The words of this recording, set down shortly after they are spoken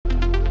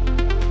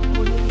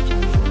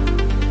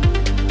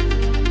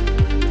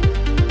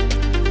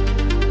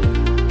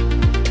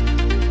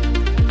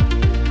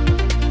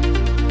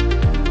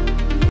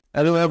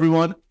Hello,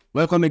 everyone.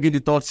 Welcome again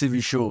to Thought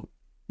TV Show.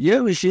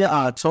 Here we share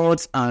our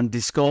thoughts and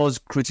discuss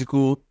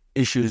critical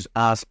issues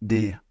as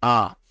they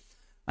are.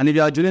 And if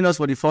you are joining us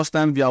for the first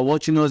time, if you are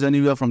watching us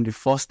anywhere from the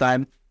first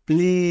time,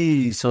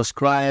 please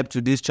subscribe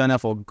to this channel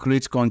for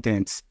great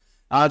content.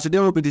 Today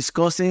we'll be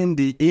discussing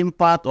the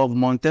impact of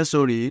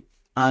Montessori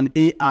and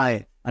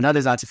AI, and that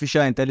is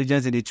artificial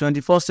intelligence in the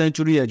 21st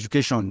century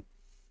education.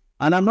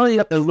 And I'm not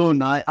here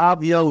alone. I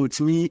have here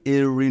with me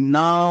a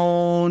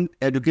renowned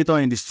educator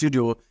in the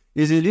studio.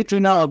 He's a lead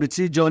trainer of the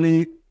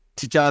T-Journey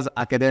Teachers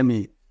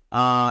Academy.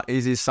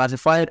 He's a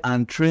certified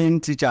and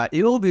trained teacher.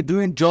 He will be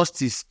doing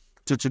justice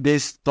to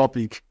today's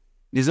topic.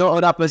 There's no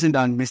other person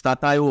than Mr.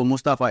 Taiwo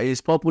Mustafa. He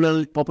is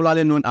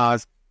popularly known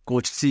as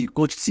Coach T.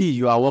 Coach T,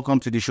 you are welcome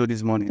to the show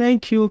this morning.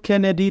 Thank you,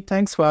 Kennedy.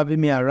 Thanks for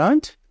having me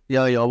around.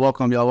 Yeah, you're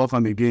welcome. You're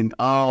welcome again.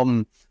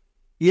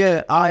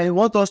 Yeah, I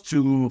want us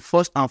to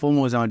first and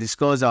foremost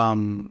discuss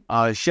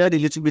shed a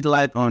little bit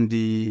light on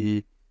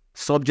the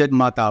subject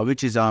matter,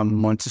 which is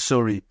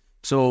Montessori.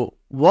 So,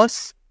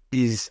 what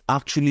is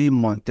actually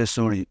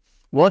Montessori?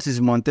 What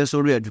is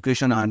Montessori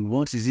education, and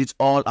what is it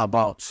all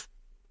about?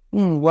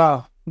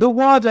 Wow, the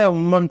word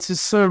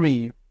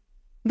Montessori.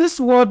 This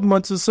word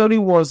Montessori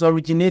was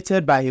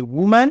originated by a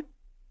woman.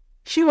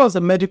 She was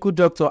a medical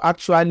doctor,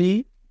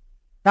 actually.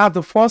 Now,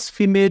 the first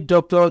female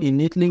doctor in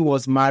Italy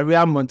was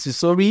Maria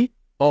Montessori.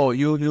 Oh,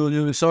 you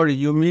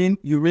mean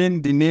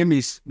the name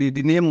is the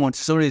name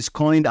Montessori is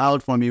coined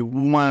out from a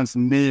woman's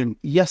name?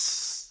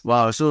 Yes.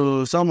 Wow.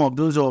 So some of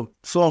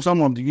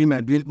the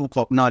women being hooked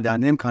up now, their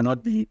name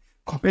cannot be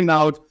coming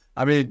out.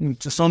 I mean,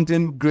 to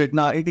something great.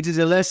 Now it is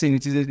a lesson.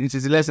 It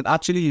is a lesson.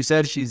 Actually, you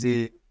said she's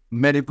a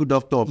medical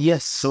doctor.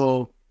 Yes.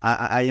 So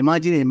I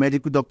imagine a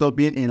medical doctor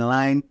being in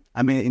line.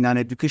 I mean, in an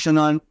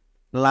educational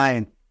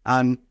line,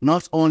 and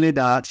not only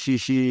that,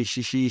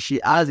 she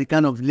has a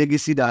kind of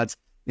legacy that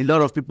a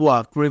lot of people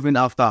are craving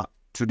after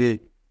today.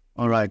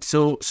 All right.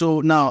 So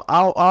now,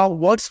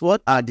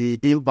 what are the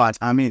impacts?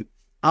 I mean,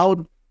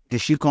 how did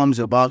she comes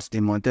about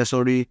the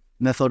Montessori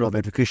method of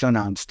education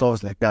and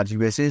stuff like that? You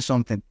were saying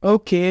something.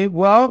 Okay.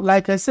 Well,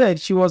 like I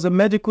said, she was a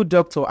medical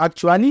doctor,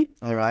 actually.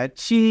 All right.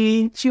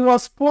 She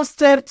was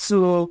posted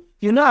to,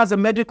 as a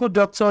medical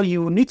doctor,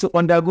 you need to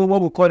undergo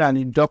what we call an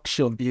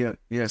induction.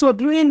 Yeah. So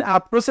during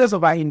her process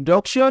of her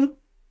induction,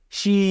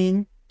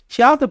 she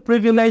had the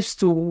privilege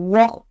to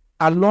work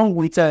along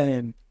with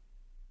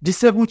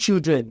disabled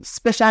children,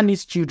 special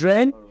needs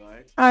children.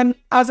 Right. And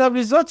as a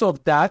result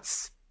of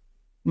that,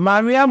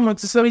 Maria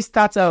Montessori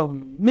started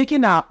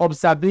making her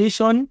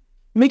observation,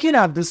 making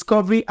her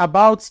discovery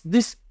about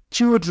these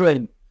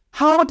children,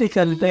 how they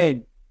can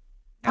learn.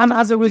 And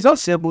as a result,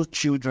 Disabled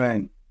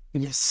children.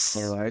 yes.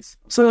 All right.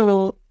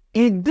 So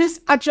in this,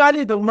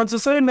 actually, the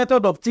Montessori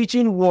method of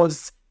teaching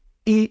was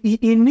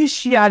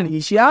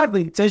initially, she had the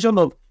intention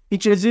of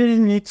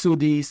introducing it to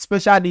the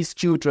special needs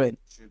children.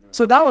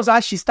 So that was how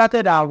she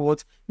started her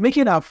work,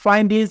 making her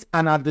findings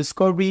and her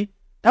discovery.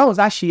 That was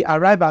how she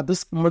arrived at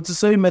this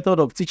Montessori method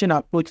of teaching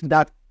approach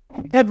that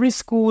every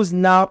schools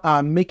now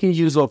are making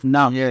use of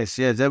now. Yes.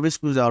 Every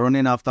schools are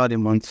running after the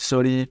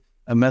Montessori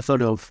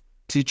method of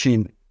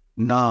teaching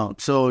now.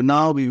 So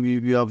now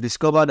we have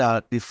discovered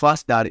that the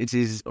fact that it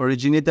is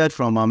originated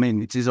from,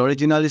 it is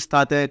originally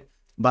started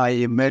by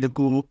a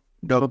medical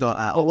doctor.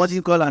 What do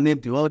you call her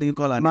name? What do you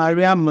call her name?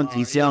 Maria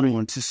Montessori.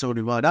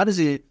 Montessori. Wow, that is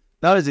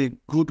a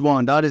good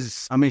one. That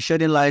is,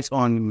 shedding light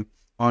on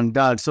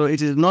that. So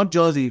it is not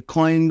just a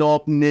coined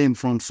up name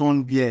from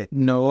somewhere.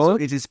 No. So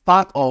it is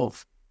part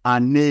of a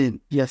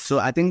name. Yes. So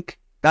I think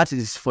that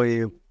is for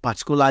a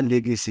particular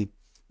legacy.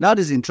 That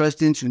is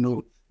interesting to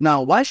know.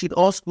 Now, why should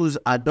all schools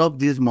adopt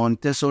this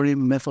Montessori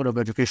method of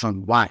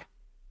education? Why?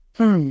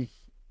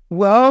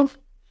 Well,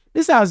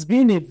 this has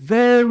been a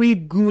very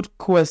good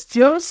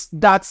question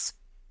that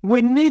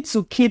we need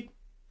to keep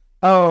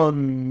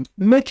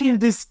making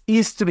this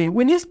history.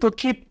 We need to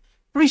keep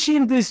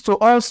preaching this to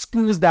all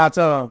schools that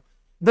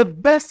the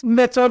best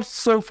method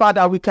so far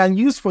that we can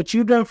use for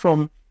children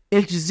from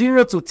age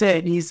 0 to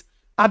 10 is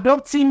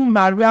adopting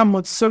Maria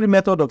Montessori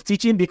method of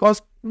teaching,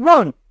 because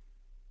one,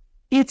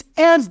 it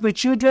ends the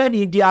children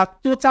in their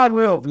total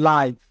way of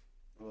life.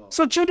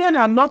 So children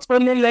are not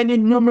only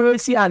learning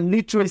numeracy and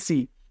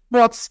literacy,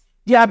 but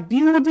they are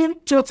building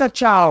total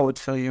child.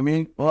 So you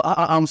mean, well,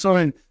 I'm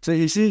sorry. So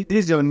you see,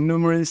 this is your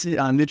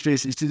numeracy and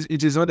literacy.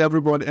 It is not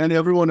everybody, and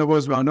every one of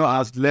us will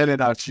not as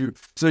learning as you.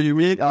 So you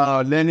mean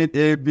learning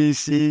A, B,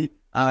 C,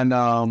 and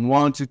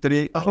 1, 2,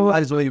 3. Oh,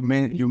 that is what you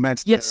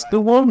meant. Yes, the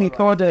one we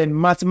call the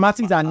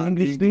mathematics and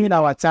English during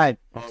our time.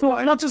 So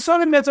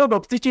Montessori method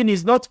of teaching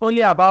is not only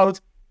about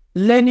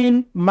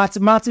learning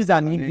mathematics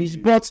and English,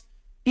 but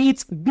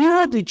it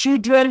builds the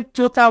children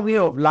total way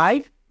of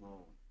life.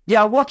 They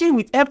are working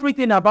with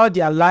everything about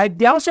their life.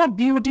 They are also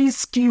building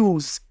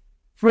skills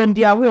from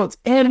their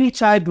early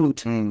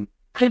childhood. And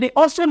they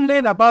also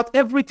learn about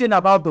everything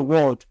about the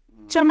world.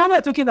 So now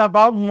we're talking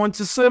about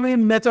Montessori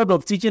method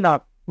of teaching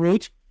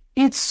approach.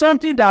 It's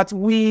something that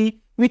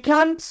we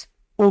can't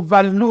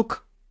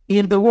overlook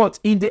in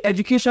the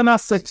educational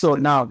sector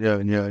now.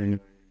 Yeah.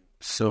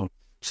 So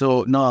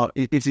So now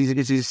it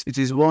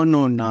is well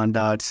known now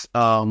that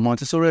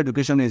Montessori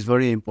education is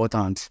very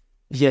important.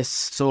 Yes.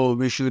 So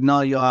we should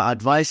now, you are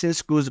advising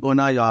schools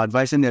owner, you are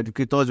advising the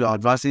educators, you are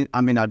advising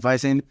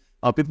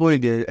people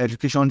in the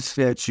education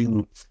sphere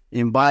to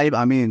imbibe,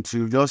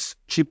 to just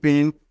chip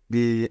in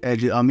the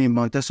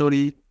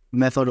Montessori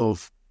method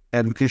of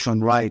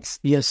education, right?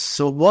 Yes.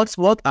 So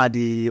what are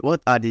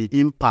the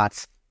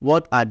impacts?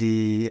 What are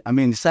the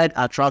side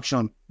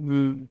attraction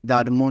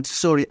that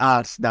Montessori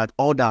has that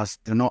others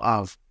do not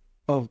have?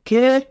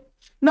 Okay.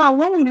 Now,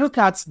 when we look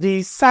at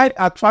the side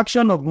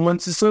attraction of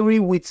Montessori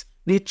with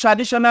the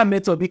traditional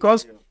method,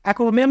 because I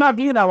can remember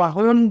being our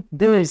own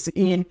days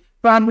in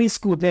primary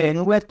school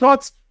then, we're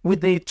taught with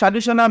the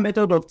traditional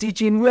method of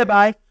teaching,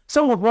 whereby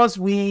some of us,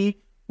 we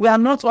are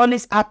not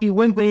always happy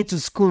when going to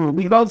school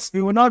because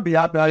we will not be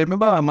happy. I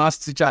remember my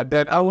math teacher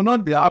that I will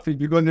not be happy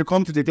because they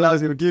come to the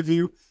class, they will give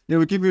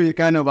you a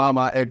kind of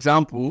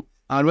example,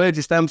 and when it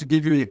is time to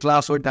give you a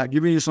class or they're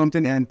giving you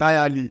something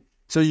entirely.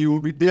 So you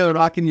will be there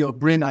racking your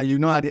brain,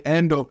 and at the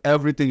end of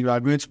everything you are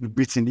going to be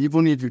beaten,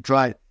 even if you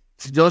try.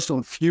 It's just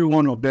a few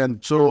one of them.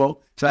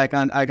 So I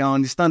can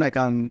understand. I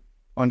can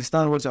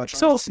understand what you're trying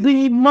to say.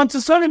 The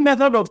Montessori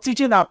method of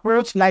teaching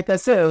approach, like I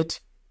said,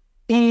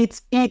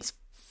 it's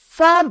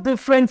far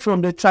different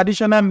from the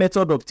traditional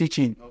method of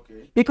teaching.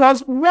 Okay.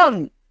 Because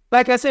one,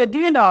 like I said,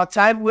 during our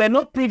time, we're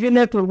not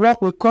privileged to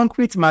work with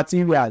concrete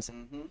materials.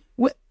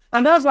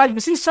 And that's why you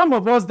see some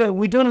of us that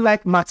we don't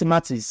like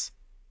mathematics.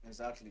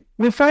 Exactly.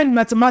 We find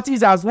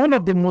mathematics as one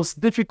of the most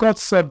difficult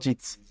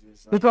subjects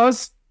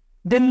because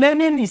the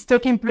learning is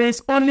taking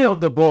place only on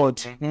the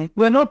board.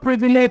 We're not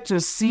privileged to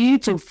see,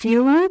 to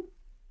feel,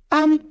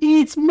 and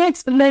it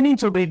makes learning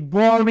to be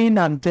boring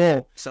and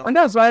dull. And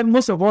that's why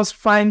most of us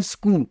find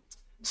school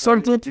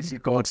something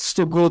difficult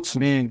to go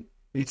to.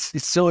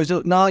 It's so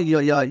now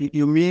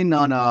you mean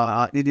on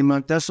the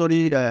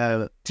Montessori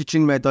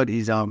teaching method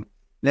is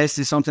let's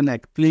say something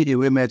like play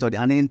away method,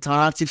 an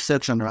interactive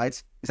section, right?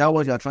 Is that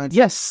what you're trying to?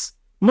 Yes.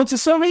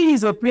 Montessori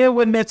is a play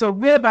away method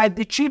whereby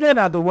the children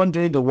are the one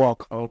doing the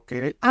work.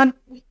 Okay. And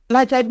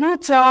like I do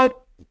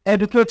tell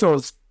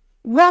educators,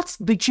 what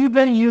the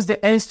children use the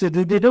hands to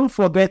do, they don't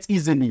forget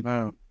easily.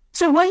 Wow.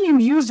 So when you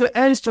use your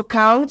hands to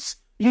count,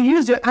 you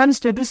use your hands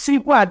to do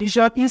simple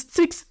addition, it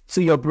sticks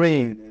to your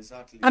brain.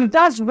 Exactly. And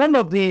that's one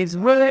of these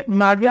where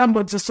Maria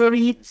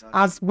Montessori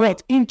has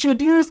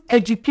introduced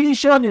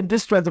education in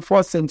this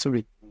 21st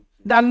century.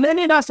 That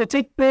learning has to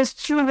take place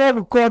through what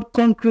we call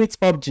concrete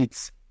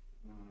objects.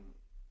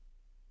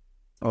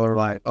 All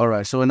right.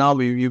 So now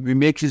we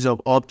make use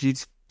of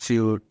objects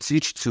to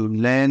teach, to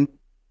learn.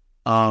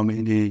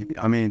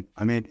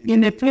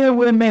 In a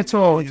play-away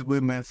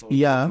method.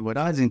 Yeah. But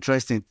that's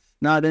interesting.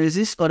 Now there is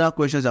this other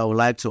questions I would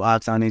like to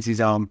ask, and it is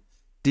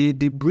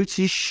the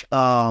British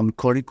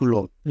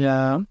curriculum.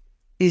 Yeah.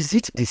 Is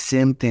it the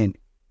same thing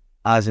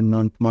as a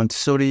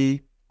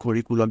Montessori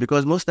curriculum?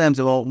 Because most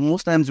times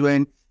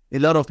when a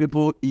lot of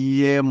people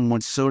hear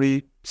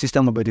Montessori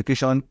system of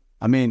education,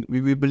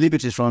 we believe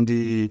it is from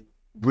the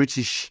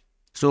British.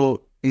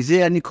 So is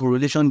there any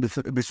correlation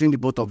between the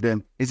both of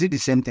them? Is it the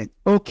same thing?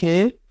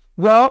 Okay.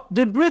 Well,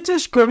 the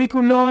British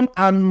curriculum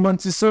and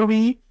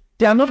Montessori,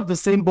 they are not the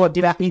same, but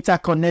they are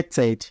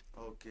interconnected.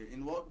 Okay.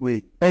 In what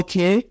way?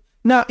 Okay.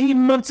 Now,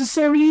 in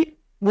Montessori,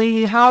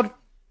 we have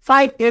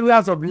 5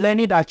 areas of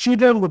learning that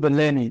children will be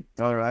learning.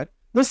 All right.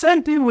 The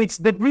same thing with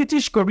the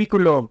British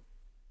curriculum.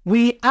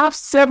 We have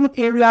 7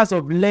 areas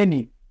of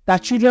learning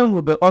that children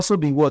will also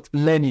be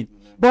learning.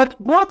 But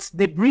both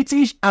the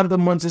British and the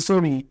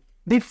Montessori,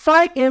 the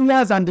 5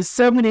 areas and the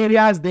 7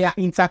 areas, they are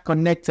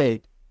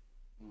interconnected.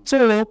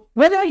 So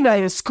whether you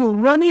are a school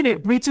running a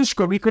British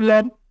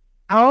curriculum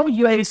or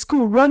you are a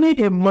school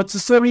running a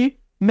Montessori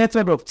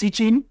method of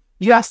teaching,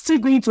 you are still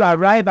going to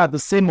arrive at the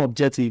same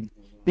objective,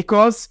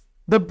 because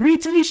the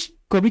British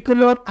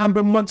curriculum and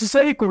the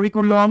Montessori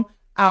curriculum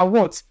are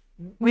what?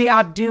 We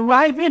are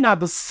deriving at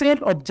the same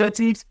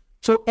objectives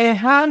to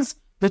enhance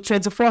the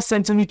 21st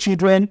century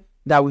children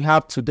that we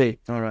have today.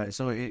 All right.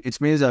 So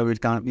it means that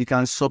we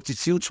can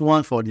substitute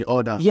one for the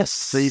other. Yes.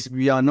 So if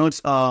we are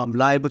not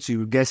liable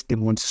to guess the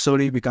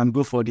Montessori, we can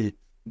go for the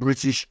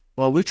British.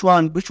 Well, which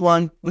one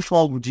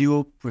would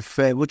you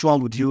prefer? Which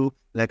one would you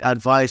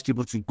advise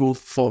people to go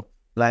for?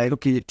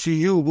 Okay, to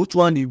you, which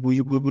one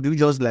would you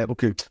just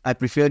okay, I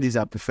prefer this,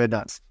 I prefer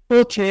that?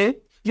 Okay.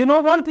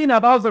 One thing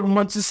about the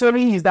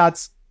Montessori is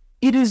that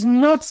it is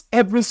not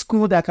every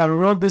school that can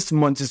run this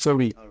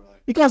Montessori. All right.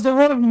 Because the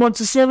word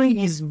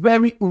Montessori is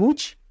very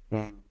huge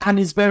and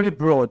is very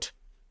broad.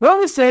 When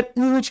we say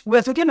huge,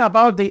 we're talking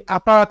about the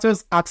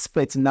apparatus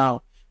aspect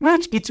now,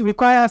 which it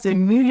requires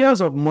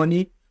millions of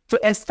money to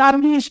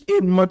establish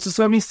a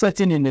Montessori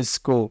setting in a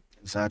school.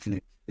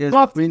 Exactly. Yes,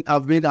 I've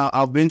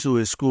been to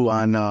a school,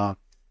 and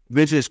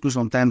been to a school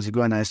some times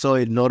ago, and I saw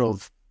a lot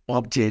of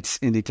objects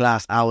in the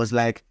class. I was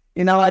like,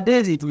 in our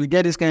days, if we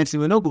get this kind of thing,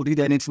 we're not going to read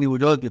anything, we'll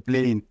just be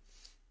playing.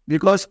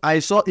 Because I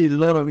saw a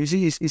lot of,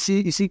 you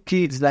see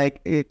kids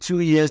 2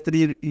 years,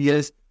 3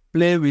 years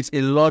play with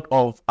a lot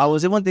of, I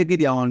was even thinking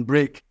they are on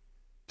break.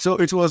 So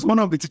it was one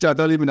of the teachers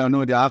telling me that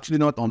no, they're actually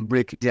not on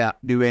break.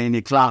 They were in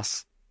a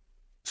class.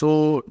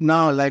 So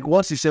now, like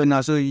what you said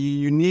now, so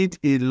you need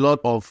a lot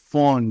of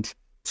fund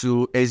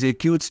to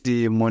execute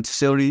the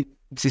Montessori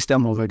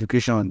system of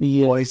education.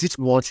 Yeah. Or is it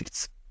worth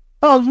it?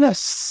 Oh,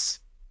 yes.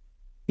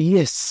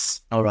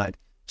 Yes. All right.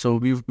 So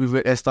we've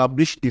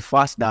established the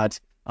fact that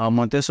our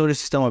Montessori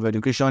system of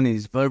education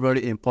is very,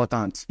 very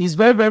important. It's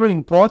very, very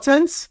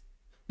important.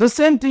 The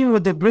same thing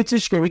with the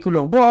British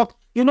curriculum. But,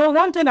 you know,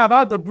 one thing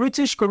about the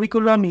British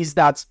curriculum is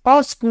that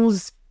all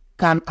schools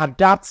can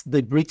adapt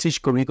the British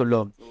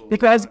curriculum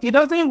because it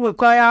doesn't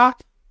require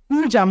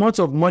huge amounts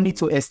of money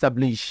to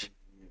establish.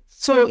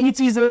 So it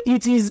is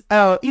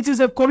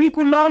a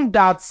curriculum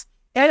that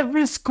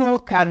every school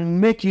can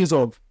make use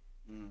of,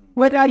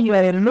 whether you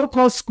are in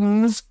local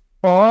schools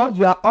or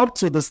you are up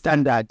to the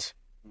standard.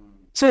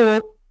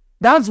 So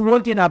that's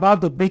one thing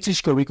about the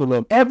British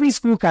curriculum. Every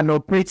school can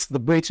operate the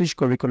British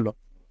curriculum.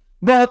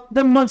 But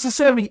the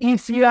Montessori,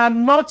 if you are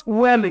not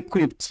well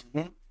equipped,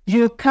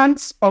 you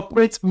can't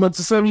operate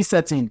Montessori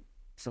setting.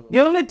 So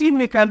the only thing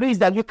we can do is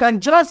that you can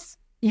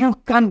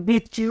be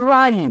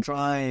trying.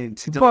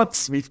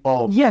 But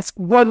yes,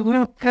 but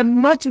you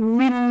cannot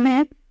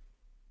really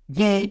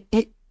be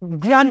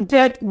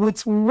granted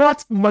with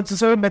what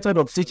Montessori method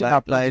of teaching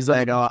applies.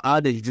 Like our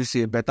adage, you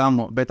say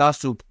better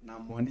soup, na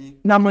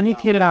money.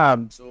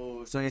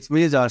 So it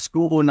means that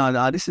school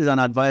owners, this is an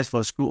advice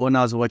for school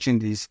owners watching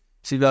this.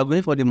 So if you are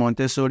going for the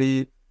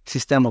Montessori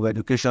system of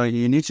education,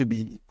 you need to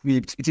be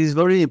equipped. It is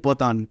very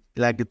important,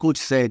 like the coach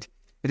said,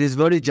 it is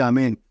very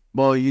germane,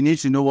 but you need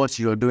to know what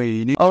you're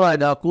doing. All right,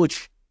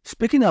 coach,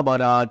 speaking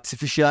about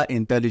artificial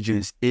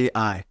intelligence,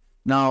 AI,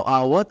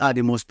 now what are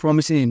the most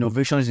promising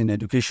innovations in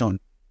education,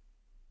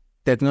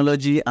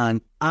 technology,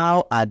 and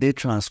how are they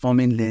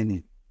transforming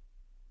learning?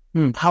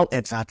 How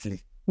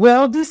exactly?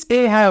 Well, this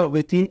AI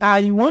everything,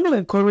 I want to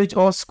encourage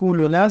all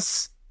school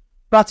owners,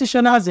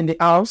 practitioners in the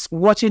house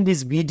watching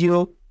this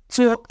video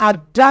to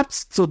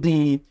adapt to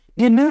the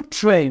new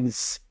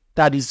trends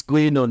that is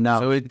going on now.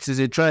 So it is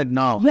a trend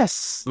now?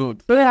 Yes.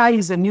 Good. AI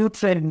is a new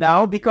trend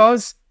now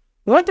because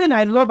one thing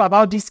I love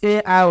about this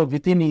AI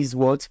everything is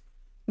what?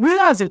 We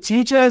as the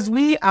teachers,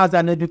 we as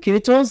an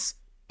educators,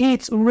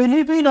 it's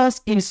relieving us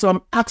in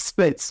some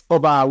aspects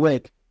of our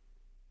work.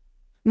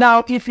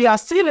 Now, if you are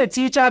still a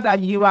teacher that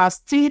you are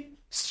still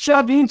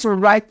struggling to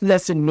write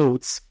lesson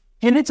notes,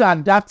 you need to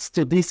adapt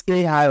to this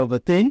AI of a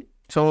thing.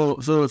 So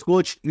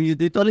coach,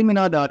 they're telling me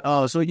now that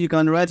so you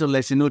can write a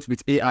lesson note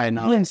with AI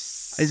now.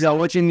 Yes. As you are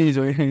watching this,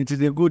 it is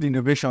a good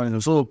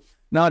innovation. So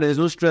now there's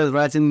no stress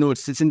writing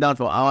notes, sitting down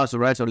for hours to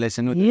write a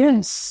lesson note.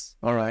 Yes.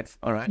 All right.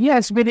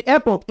 Yes, with the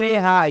help of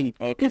AI.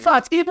 Okay. In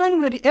fact,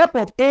 even with the help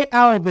of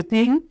AI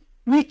everything,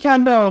 we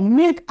can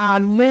make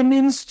our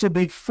learnings to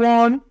be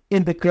fun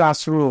in the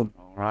classroom.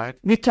 All right.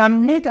 We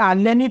can make our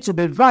learning to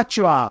be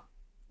virtual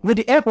with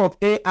the help of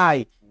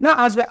AI.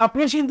 Now, as we're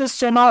approaching the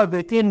summer of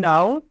the thing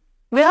now,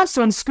 we have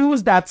some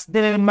schools that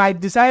they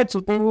might decide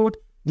to hold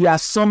their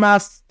summer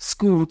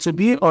school to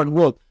be on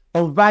work,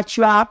 on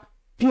virtual,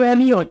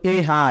 purely on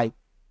AI.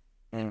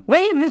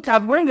 When you look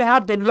at when they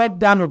have the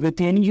lockdown of the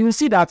thing, you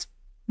see that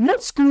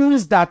most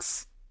schools that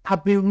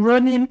have been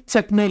running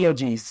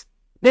technologies,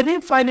 they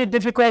didn't find it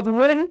difficult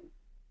when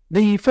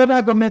the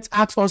federal government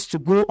asked us to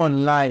go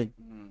online.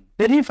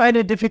 They didn't find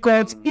it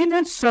difficult.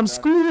 Even some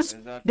schools,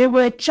 they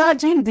were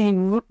charging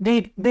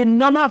the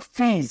normal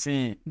fees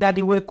that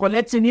they were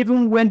collecting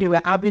even when they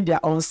were having their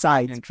own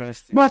site.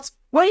 Interesting. But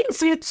when you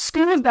see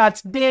schools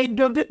that they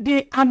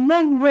are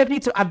not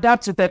ready to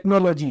adapt to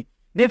technology,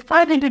 they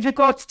find it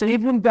difficult to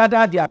even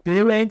gather their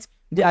parents,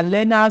 their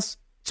learners,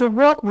 to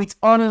work with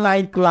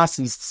online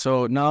classes.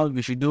 So now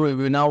we should do it.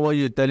 Now what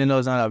you're telling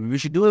us now, we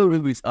should do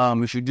it with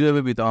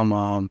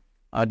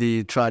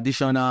the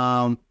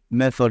traditional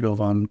method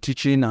of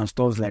teaching and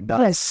stuff like that.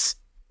 Yes.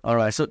 All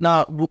right. So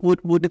now would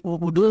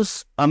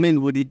those,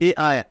 would the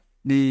AI,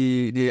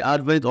 the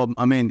advent of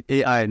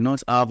AI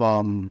not have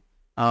a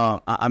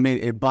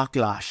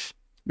backlash?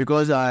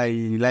 Because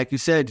like you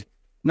said,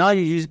 now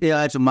you use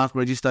AI to mark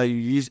register, you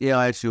use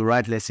AI to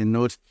write lesson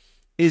notes.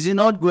 Is it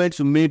not going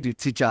to make the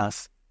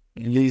teachers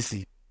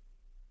lazy?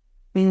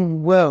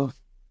 Well,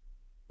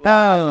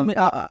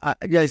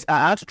 yes,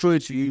 I have to throw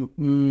it to you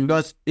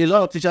because a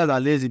lot of teachers are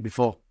lazy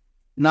before.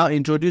 Now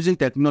introducing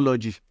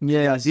technology,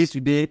 yes, these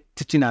today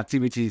teaching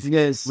activities,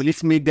 yes, will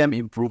it make them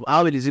improve?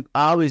 How is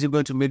it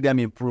going to make them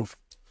improve?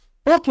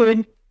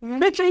 Okay,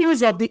 making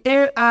use of the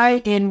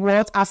AI in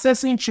what?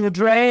 Assessing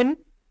children,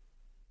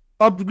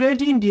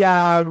 upgrading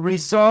their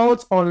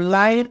results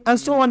online, and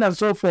so on and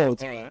so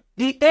forth. Right.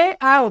 The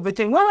AI of the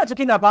thing, when we're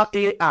talking about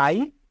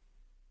AI,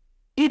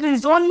 it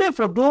is only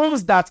for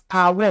those that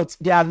are what?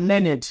 They are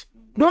learned.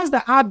 Those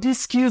that have these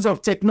skills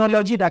of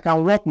technology that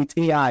can work with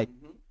AI.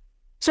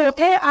 So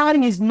AI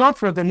is not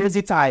for the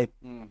lazy type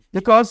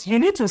because you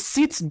need to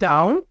sit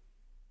down.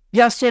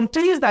 There are some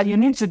things that you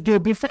need to do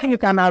before you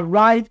can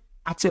arrive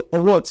at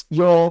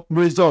your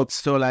results.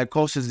 So like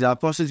courses, there are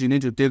courses you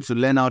need to take to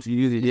learn how to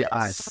use the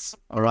AI.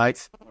 All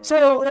right.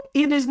 So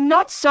it is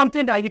not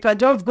something that you can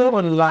just go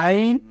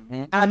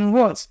online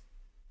and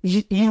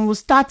you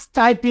start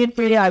typing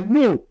AI.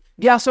 No,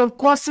 there are some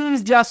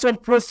courses, there are some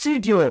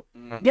procedure,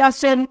 there are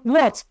some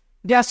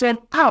there are some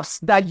apps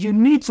that you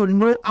need to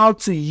know how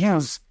to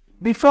use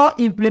before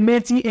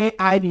implementing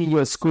AI in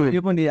your school.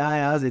 Even the AI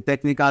has a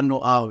technical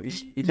know-how.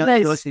 You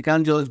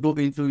can't just go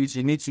into it.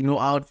 You need to know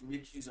how to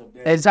make use of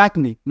them.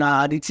 Exactly.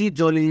 Now, at the T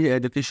Jolly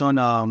Education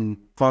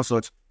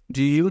Consult,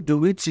 do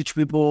we teach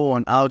people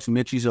on how to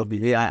make use of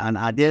the AI, and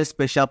are there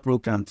special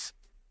programs?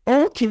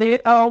 Okay.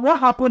 What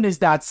happened is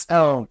that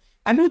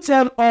I will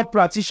tell all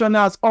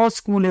practitioners, all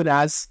school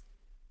leaders,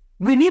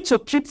 we need to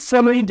keep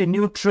following the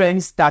new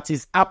trends that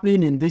is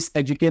happening in these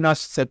educational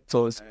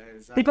sectors.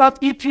 Exactly. Because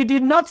if you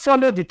did not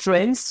follow the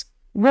trends,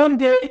 one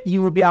day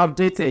you will be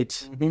outdated.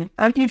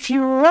 And if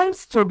you want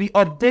to be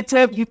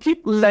updated, you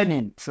keep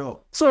learning.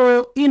 Sure.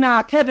 So in our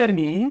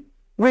academy,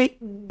 we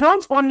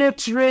don't only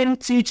train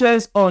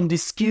teachers on the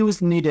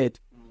skills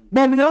needed,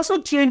 but we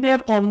also train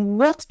them on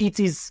what it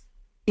is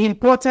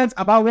important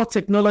about what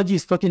technology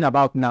is talking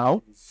about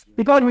now.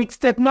 Because with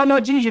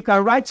technology, you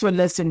can write your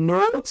lesson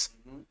notes,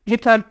 you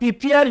can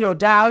prepare your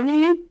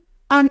diary,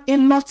 and a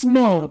lot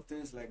more.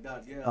 Things like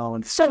that, yeah.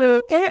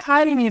 So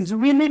AI is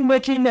really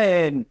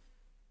making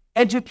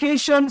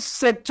education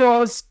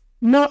sectors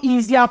more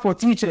easier for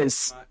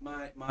teachers.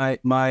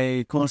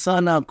 My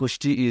concern now, Coach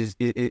T,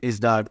 is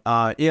that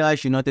AI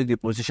should not take the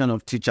position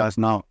of teachers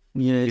now.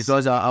 Yes.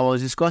 Because I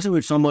was discussing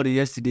with somebody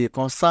yesterday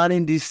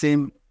concerning this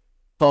same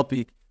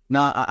topic.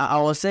 Now, I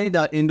was saying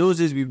that in those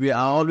days, we are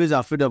always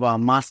afraid of our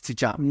math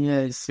teacher.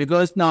 Yes.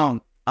 Because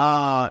now,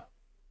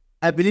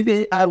 I believe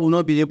AI will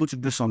not be able to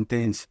do some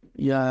things.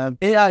 Yeah.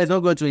 AI is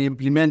not going to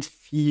implement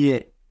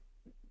fear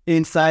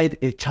inside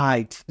a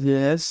child.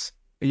 Yes.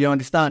 You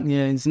understand?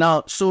 Yes.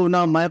 Now,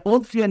 my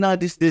own fear now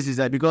these days is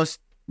that because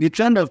the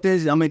trend of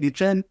things, the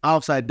trend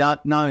outside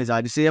that now is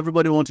that they say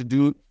everybody wants to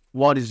do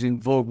what is in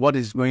vogue, what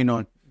is going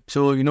on.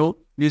 So,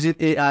 using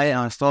AI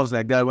and stuff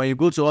like that. When you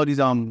go to all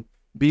these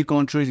big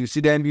countries, you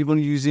see them even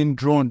using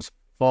drones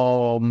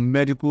for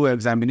medical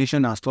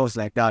examination and stuff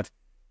like that.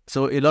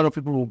 So a lot of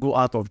people will go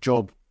out of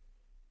job.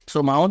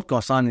 So my own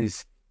concern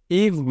is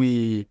if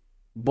we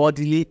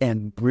bodily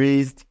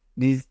embraced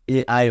this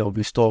AI of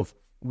the stuff,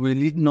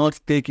 will it not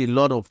take a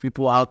lot of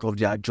people out of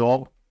their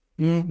job?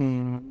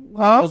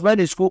 Because when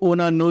the school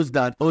owner knows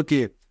that,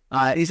 okay,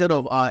 instead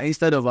of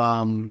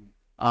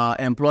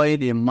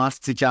employing a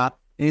math teacher,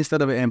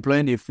 instead of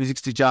employing a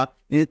physics teacher,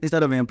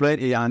 instead of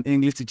employing an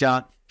English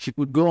teacher, she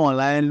could go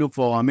online, look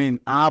for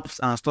apps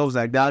and stuff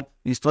like that,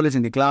 install it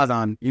in the class,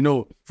 and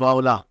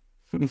voila.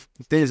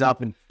 Things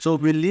happen. So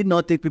will it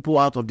not take people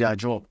out of their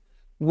job?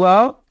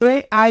 Well,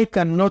 AI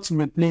cannot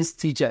replace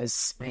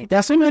teachers. There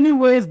are so many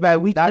ways by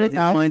which that is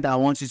the point I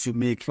want you to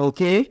make.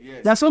 Okay.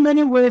 Yes. There are so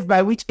many ways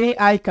by which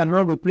AI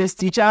cannot replace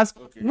teachers.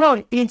 Okay.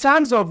 Well, in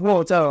terms of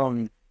what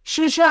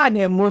social and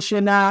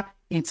emotional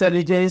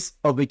intelligence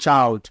of a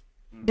child,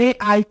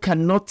 AI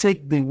cannot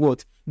take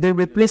the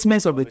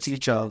replacements of the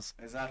teachers.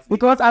 Exactly.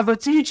 Because as a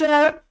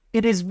teacher,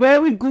 it is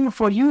very good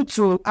for you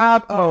to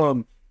have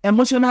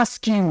emotional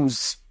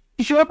skills.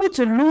 You should be able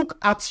to look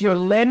at your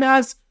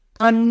learners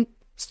and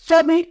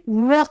study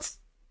what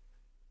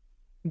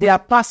they are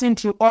passing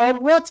through or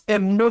what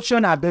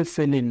emotion are they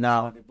feeling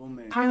now.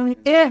 And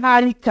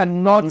AI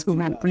cannot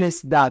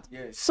replace that.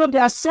 Yes. So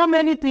there are so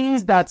many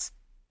things that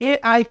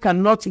AI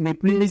cannot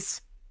replace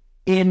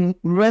in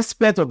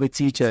respect of the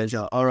teachers.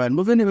 All right,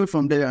 moving away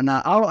from there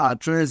now, how are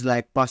trends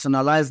like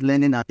personalized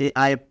learning and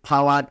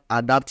AI-powered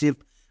adaptive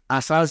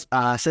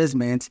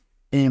assessment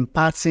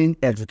impacting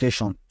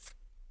education?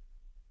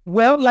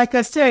 Well, like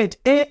I said,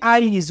 AI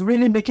is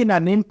really making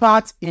an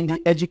impact in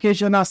the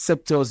educational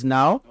sectors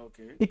now.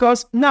 Okay.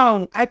 Because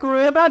now, I can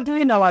remember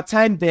during our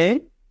time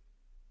there,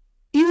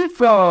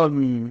 if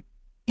it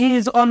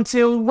is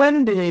until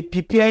when they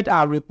prepared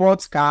our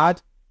report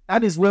card,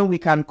 that is when we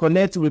can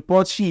collect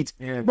report sheet.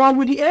 Yeah. But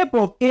with the help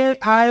of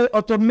AI,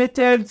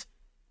 automated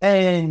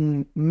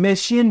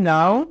machine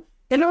now,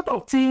 a lot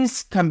of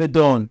things can be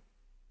done.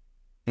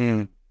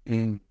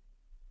 Children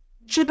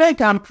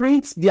can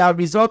print their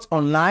results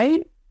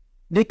online.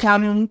 They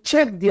can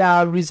check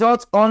their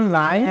results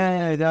online.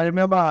 Yeah, I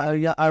remember.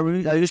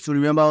 I used to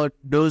remember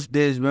those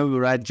days when we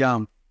write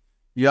JAM.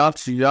 You have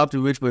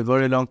to wait for a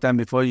very long time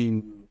before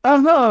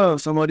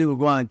somebody will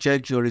go and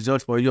check your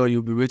results for you, or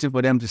you'll be waiting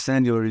for them to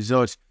send your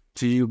results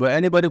to you. But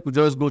anybody could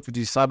just go to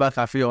the cyber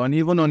cafe, or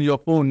even on your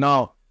phone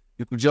now,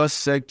 you could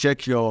just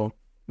check your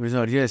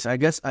result. Yes, I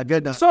get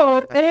that.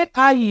 So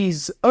AI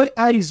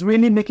is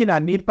really making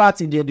an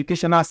impact in the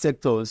educational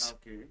sectors.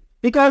 Okay.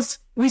 Because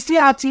we see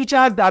our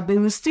teachers that they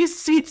will still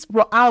sit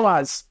for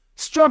hours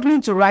struggling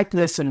to write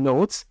lesson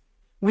notes.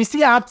 We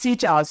see our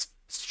teachers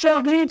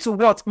struggling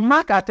to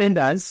mark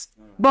attendance.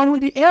 But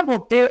with the help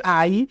of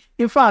AI,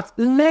 in fact,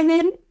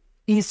 learning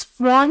is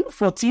fun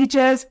for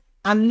teachers,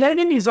 and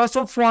learning is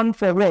also fun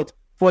for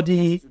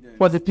the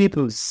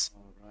pupils.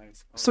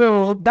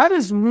 So that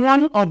is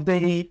one of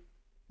the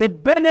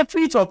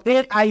benefits of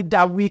AI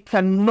that we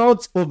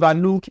cannot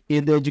overlook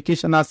in the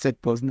educational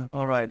sectors now.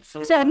 All right.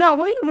 So now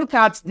when you look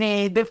at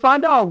the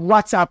founder of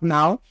WhatsApp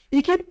now,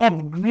 he keep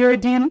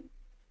upgrading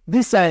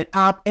this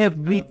app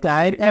every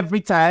time.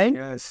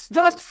 Yes.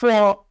 Just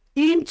for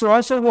him to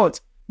also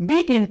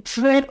be in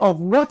trend of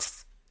what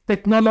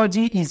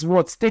technology is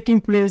taking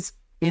place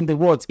in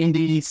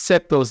the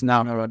sectors now.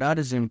 All right. That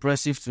is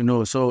impressive to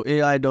know. So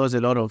AI does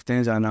a lot of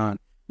things, and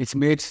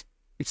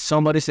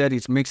somebody said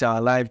it makes our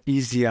life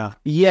easier.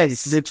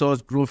 Yes. It makes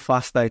us grow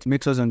faster. It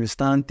makes us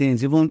understand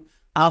things, even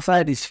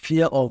outside this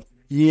fear of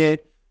where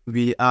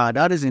we are.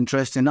 That is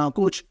interesting. Now,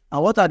 Coach,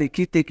 what are the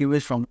key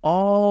takeaways from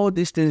all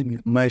these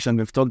things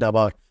we've talked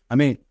about? I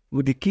mean,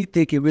 with the key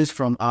takeaways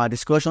from our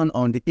discussion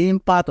on the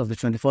impact of the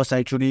 21st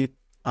century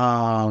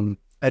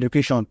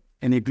education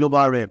in a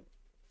global realm?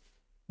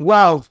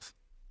 Wow.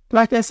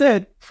 Like I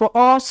said, for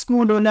all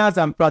school owners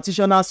and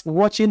practitioners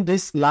watching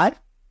this live,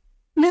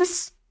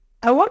 please,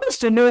 I want us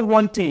to know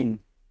one thing.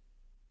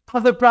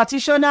 As the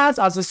practitioners,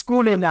 as the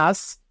school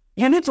owners,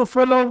 you need to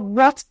follow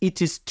what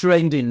it is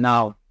trending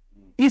now.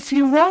 If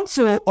you want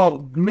to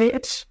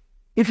upgrade,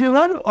 if you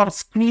want to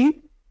upskill,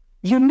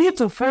 you need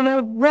to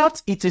follow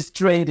what it is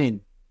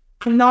trending.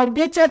 And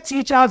outdated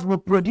teachers will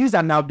produce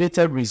an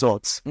outdated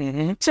result.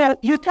 Mm-hmm. So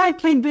you can't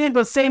keep doing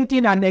the same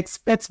thing and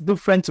expect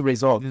different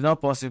results. It's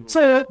not possible.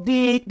 So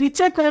the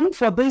take-home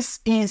for this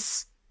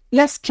is,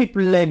 let's keep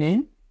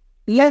learning.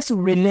 Let's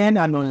relearn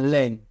and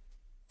unlearn.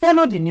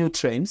 Follow the new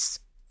trends.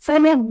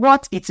 Follow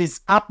what it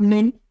is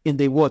happening in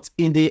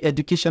the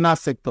educational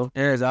sector.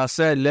 Yes, I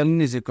said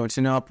learning is a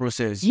continual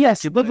process.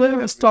 Yes, but when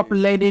we stop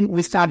learning,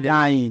 we start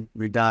dying.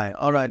 We die.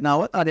 All right.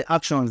 Now, what are the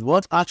actions?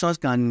 What actions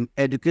can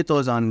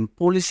educators and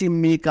policy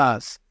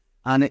makers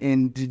and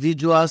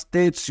individuals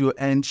take to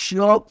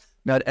ensure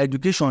that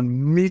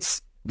education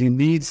meets the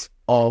needs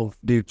of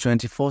the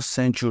 21st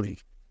century?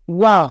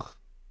 Wow.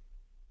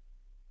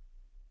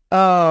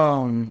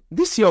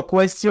 This is your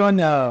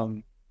question.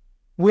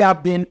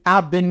 I've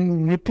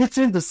been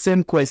repeating the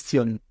same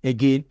question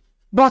again,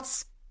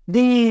 but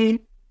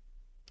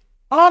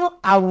all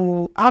I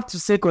will have to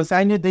say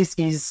concerning this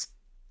is,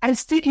 I'm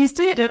still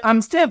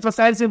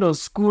emphasizing on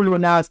school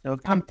owners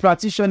and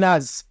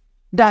practitioners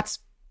that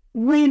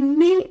we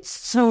need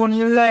to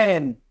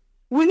learn.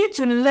 We need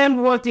to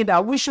learn one thing,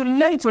 that we should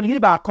learn to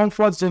leave our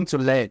comfort zone to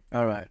learn.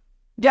 All right.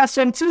 There are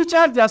some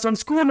teachers, there are some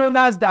school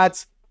owners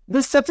that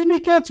the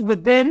certificate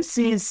with them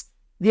since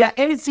their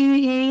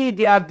NCE,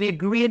 their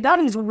degree, that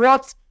is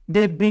what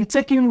they've been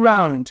taking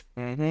round.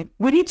 Mm-hmm.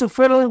 We need to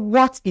follow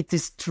what it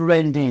is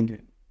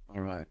trending.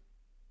 All right.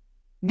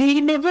 The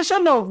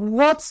innovation of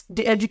what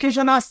the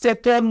educational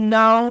sector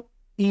now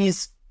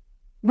is,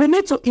 we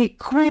need to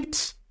equip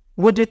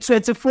with the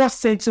 21st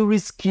century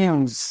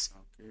skills.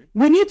 Okay.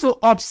 We need to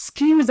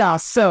upskill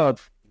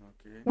ourselves.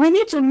 Okay. We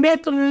need to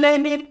make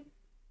learning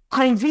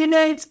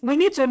convenient. We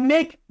need to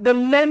make the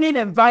learning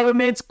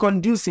environment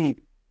conducive.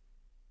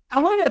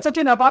 And when we're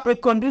talking about a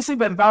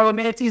conducive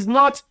environment, it's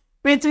not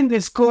painting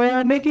the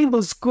school, making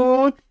the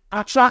school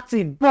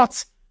attractive,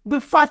 but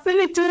the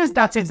facilities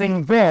that is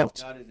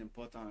involved. That is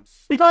important.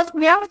 Because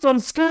we have some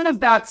schools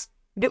that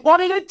the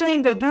only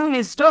thing they do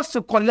is just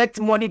to collect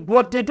money,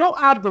 but they don't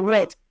have the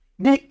right.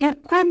 They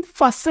equip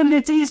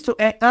facilities to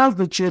enhance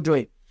the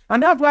children.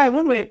 And that's why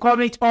when we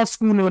encourage all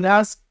school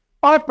owners,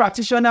 all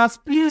practitioners,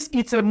 please,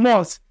 it's a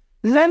must.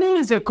 Learning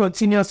is a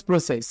continuous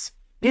process.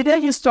 The day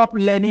you stop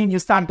learning, you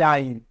start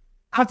dying.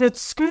 As a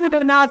school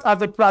owners,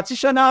 as a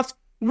practitioners,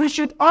 we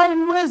should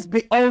always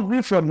be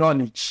hungry for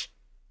knowledge.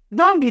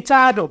 Don't be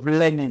tired of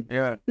learning.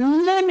 Yeah.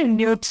 Learn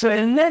new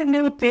trends, learn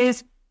new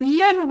things,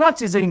 learn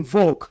what is in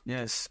vogue.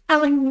 Yes.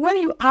 And when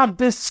you have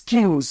these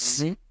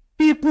skills,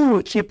 people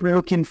will keep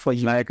looking for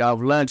you. Like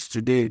I've learned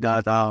today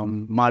that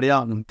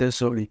Maria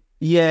Montessori.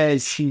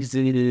 Yes, she's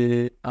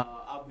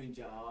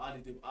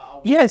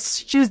yes,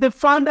 she's the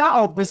founder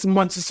of this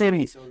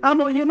Montessori.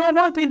 And you know,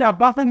 one thing that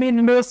baffles me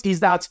most is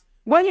that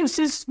when you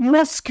see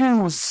most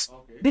schools,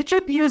 they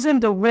keep using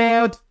the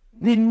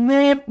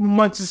name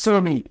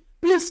Montessori.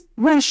 Please,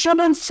 we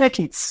shouldn't check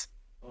it.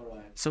 All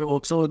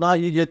right. So now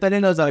you're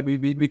telling us that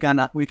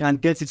we can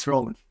get it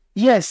wrong.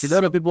 Yes. A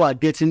lot of people are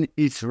getting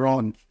it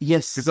wrong.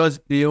 Yes. Because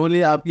they only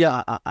have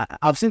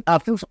I've seen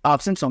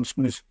some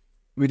schools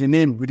with the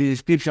name, with the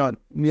description.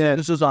 Yeah.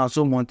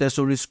 So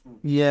Montessori school.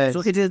 Yes.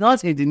 So it is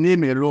not in the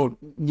name alone.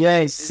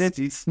 Yes. Isn't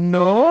it?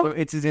 No. So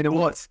it is in the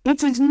what?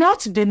 It is not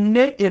the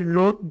name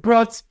alone,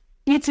 but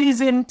it is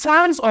in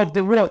terms of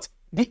the what?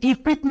 The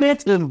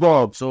equipment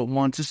involved. So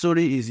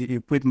Montessori is the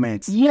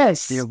equipment.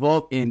 Yes.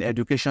 Involved in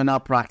educational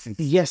practice.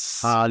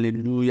 Yes.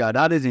 Hallelujah.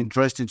 That is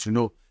interesting to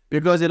know.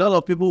 Because a lot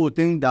of people would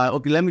think that,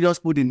 okay, let me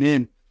just put the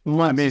name.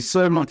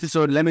 Montessori,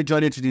 let me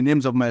join it to the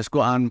names of my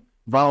school, and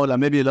Viola,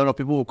 maybe a lot of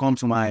people will come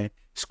to my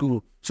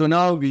school. So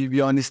now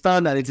we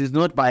understand that it is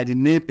not by the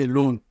name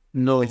alone.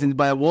 No, it is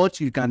by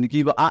what you can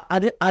give.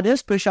 Are there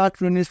special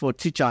trainings for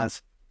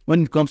teachers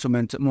when it comes to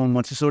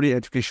Montessori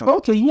education?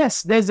 Okay,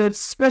 yes, there's a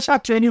special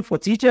training for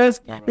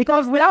teachers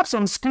because we have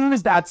some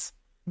schools that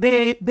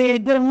they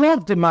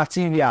love the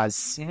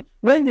materials.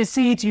 When they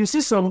see it, you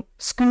see some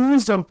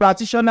schools, some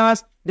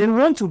practitioners, they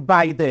want to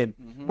buy them,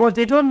 but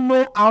they don't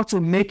know how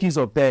to make use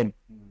of them.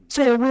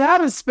 So we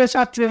have a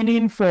special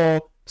training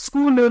for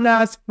school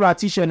owners,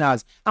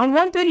 practitioners. And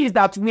one thing is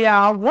that we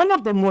are one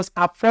of the most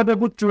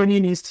affordable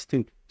training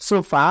institutes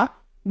so far,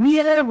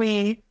 where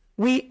we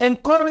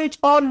encourage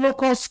all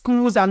local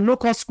schools and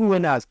local school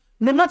owners,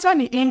 no matter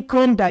the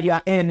income that you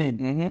are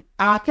earning.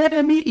 Our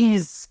academy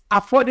is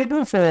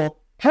affordable for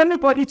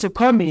anybody to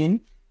come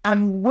in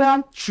and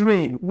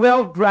well-trained,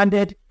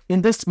 well-branded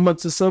in this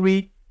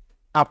Montessori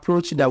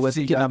approach that we're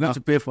thinking I'm going about.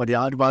 to pay for the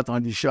advert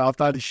on the show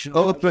after the show.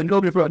 Oh,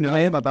 no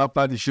problem.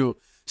 After the show.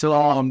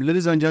 So,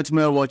 ladies and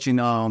gentlemen watching,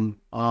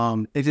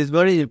 it is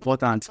very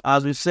important.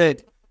 As we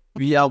said,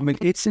 we are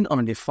meditating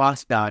on the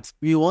fact that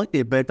we want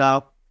a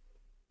better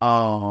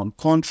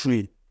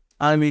country,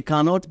 and we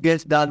cannot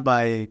get that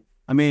by,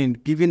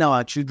 giving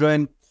our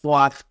children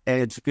quack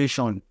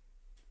education.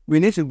 We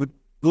need to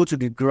go to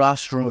the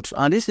grassroots,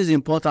 and this is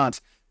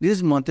important.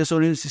 This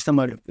Montessori system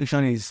of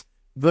education is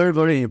very,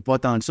 very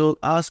important. So,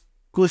 as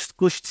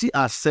Coach T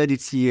has said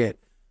it here,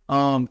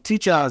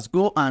 teachers,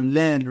 go and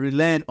learn,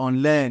 relearn,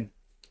 unlearn.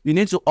 You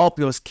need to up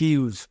your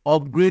skills,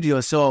 upgrade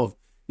yourself.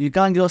 You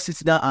can't just sit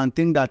down and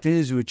think that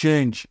things will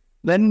change.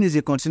 Learning is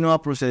a continual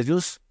process.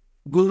 Just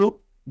go,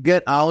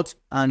 get out,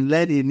 and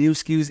learn a new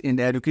skills in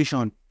the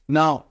education.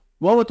 Now,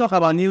 when we talk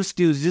about new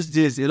skills these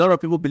days, a lot of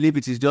people believe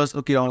it is just,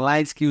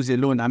 online skills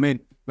alone.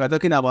 We're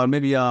talking about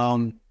maybe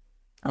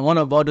one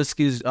of other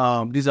skills,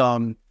 these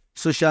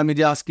social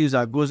media skills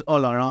that goes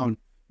all around.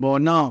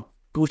 But now,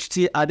 Coach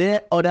T, are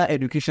there other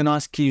educational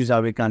skills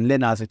that we can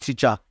learn as a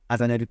teacher,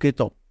 as an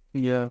educator?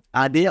 Yeah.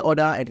 Are there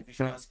other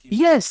educational skills?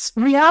 Yes,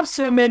 we have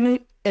so many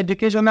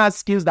educational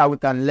skills that we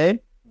can learn.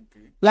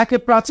 Like a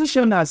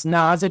practitioners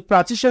now, as a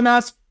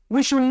practitioners,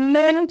 we should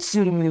learn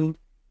to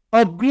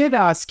upgrade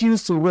our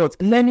skills to what?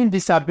 Learning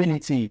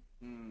disability.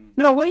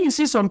 Now, when you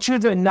see some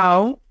children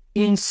now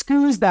in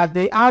schools that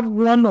they have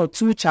one or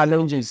two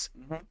challenges,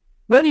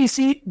 when you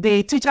see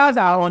the teachers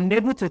are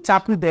unable to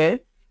tackle them,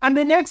 and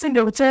the next thing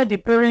they will tell the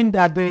parent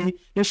that they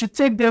should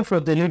take them for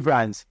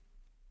deliverance.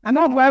 And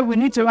that's why we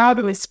need to have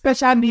a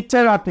special need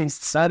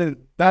therapist. That is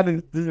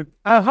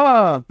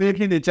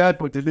taking the child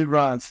for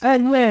deliverance.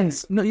 And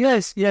yes. No,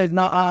 yes.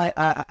 Now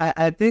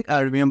I think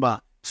I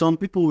remember some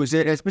people will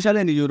say,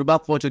 especially in the Yoruba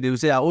culture, they will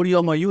say,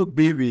 "Orioma, you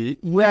baby."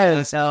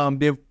 Yes.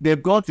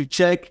 They've got to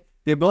check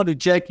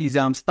his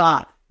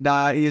star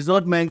that is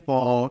not meant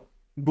for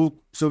book.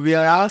 So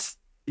whereas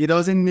he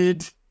doesn't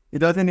need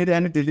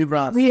any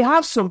deliverance. We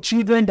have some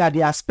children that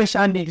they are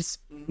special needs,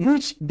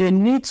 which they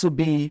need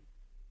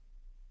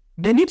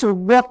to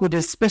work with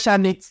a special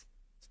needs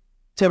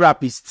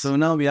therapist. So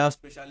now we have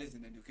specialists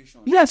in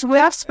education. Yes, we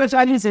have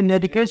specialists in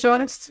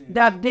education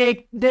that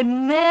they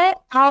know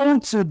how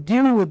to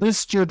deal with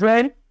these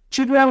children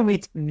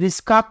with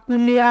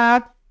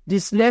dyscalculia,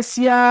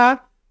 dyslexia,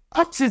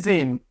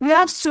 autism. We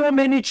have so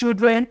many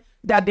children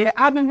that they're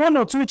having one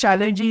or two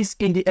challenges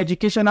in the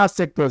educational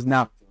sectors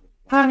now.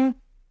 And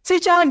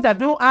teachers that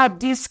don't have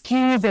these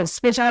skills and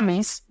special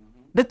needs,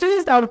 the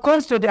things that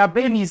comes to their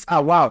brain is,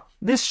 wow,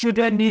 this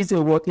children needs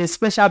a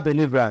special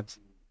deliverance.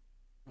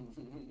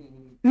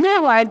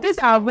 Meanwhile, these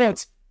are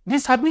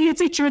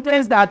disability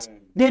children that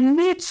they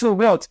need to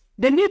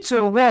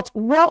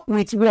work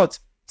with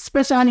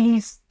special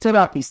needs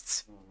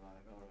therapists.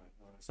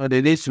 So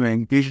they need to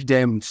engage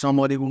them,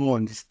 somebody who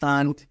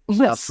understands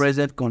their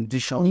present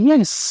condition.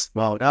 Yes.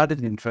 Wow, that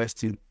is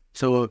interesting.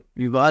 So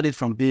you've had it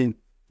from being,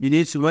 you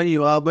need to,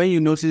 when you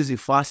notice the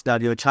fact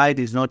that your child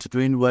is not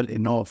doing well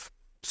enough.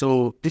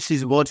 So this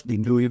is what they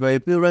do. If a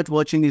parent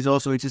watching this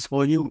also, it is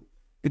for you.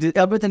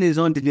 Everything is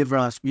on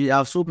deliverance. We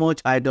have so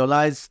much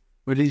idolized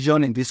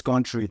religion in this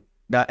country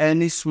that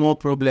any small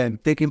problem,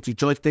 take him to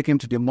church, take him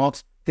to the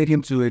mosque, take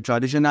him to a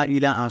traditional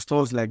healer and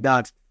stuff like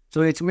that.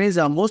 So it means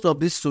that most of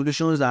these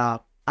solutions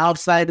are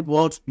outside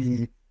what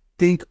we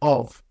think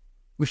of.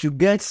 We should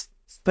get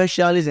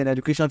specialists in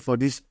education for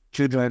these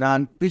children,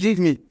 and believe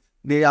me,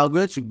 they are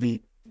going to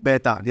be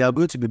better.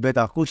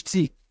 Coach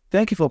T,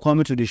 thank you for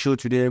coming to the show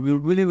today. We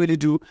really, really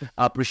do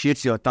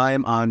appreciate your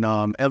time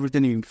and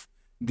everything,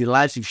 the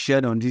lives you've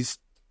shared on this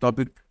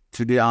topic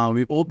today. And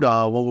we hope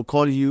that we will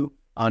call you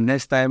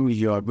next time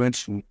you are going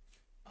to.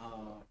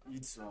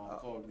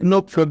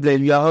 No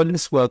problem. You are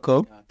always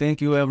welcome.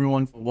 Thank you,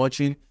 everyone, for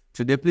watching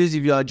today. Please,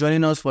 if you are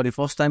joining us for the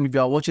first time, if you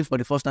are watching for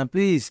the first time,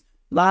 please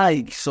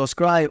like,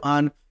 subscribe,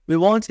 and we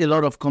want a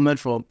lot of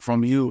comments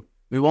from you.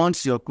 We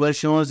want your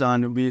questions,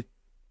 and we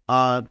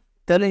are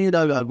telling you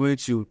that we are going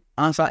to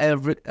answer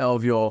every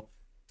of your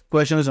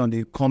questions on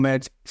the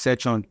comment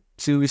section.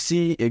 Till we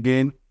see you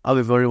again, have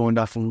a very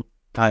wonderful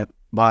time.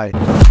 Bye.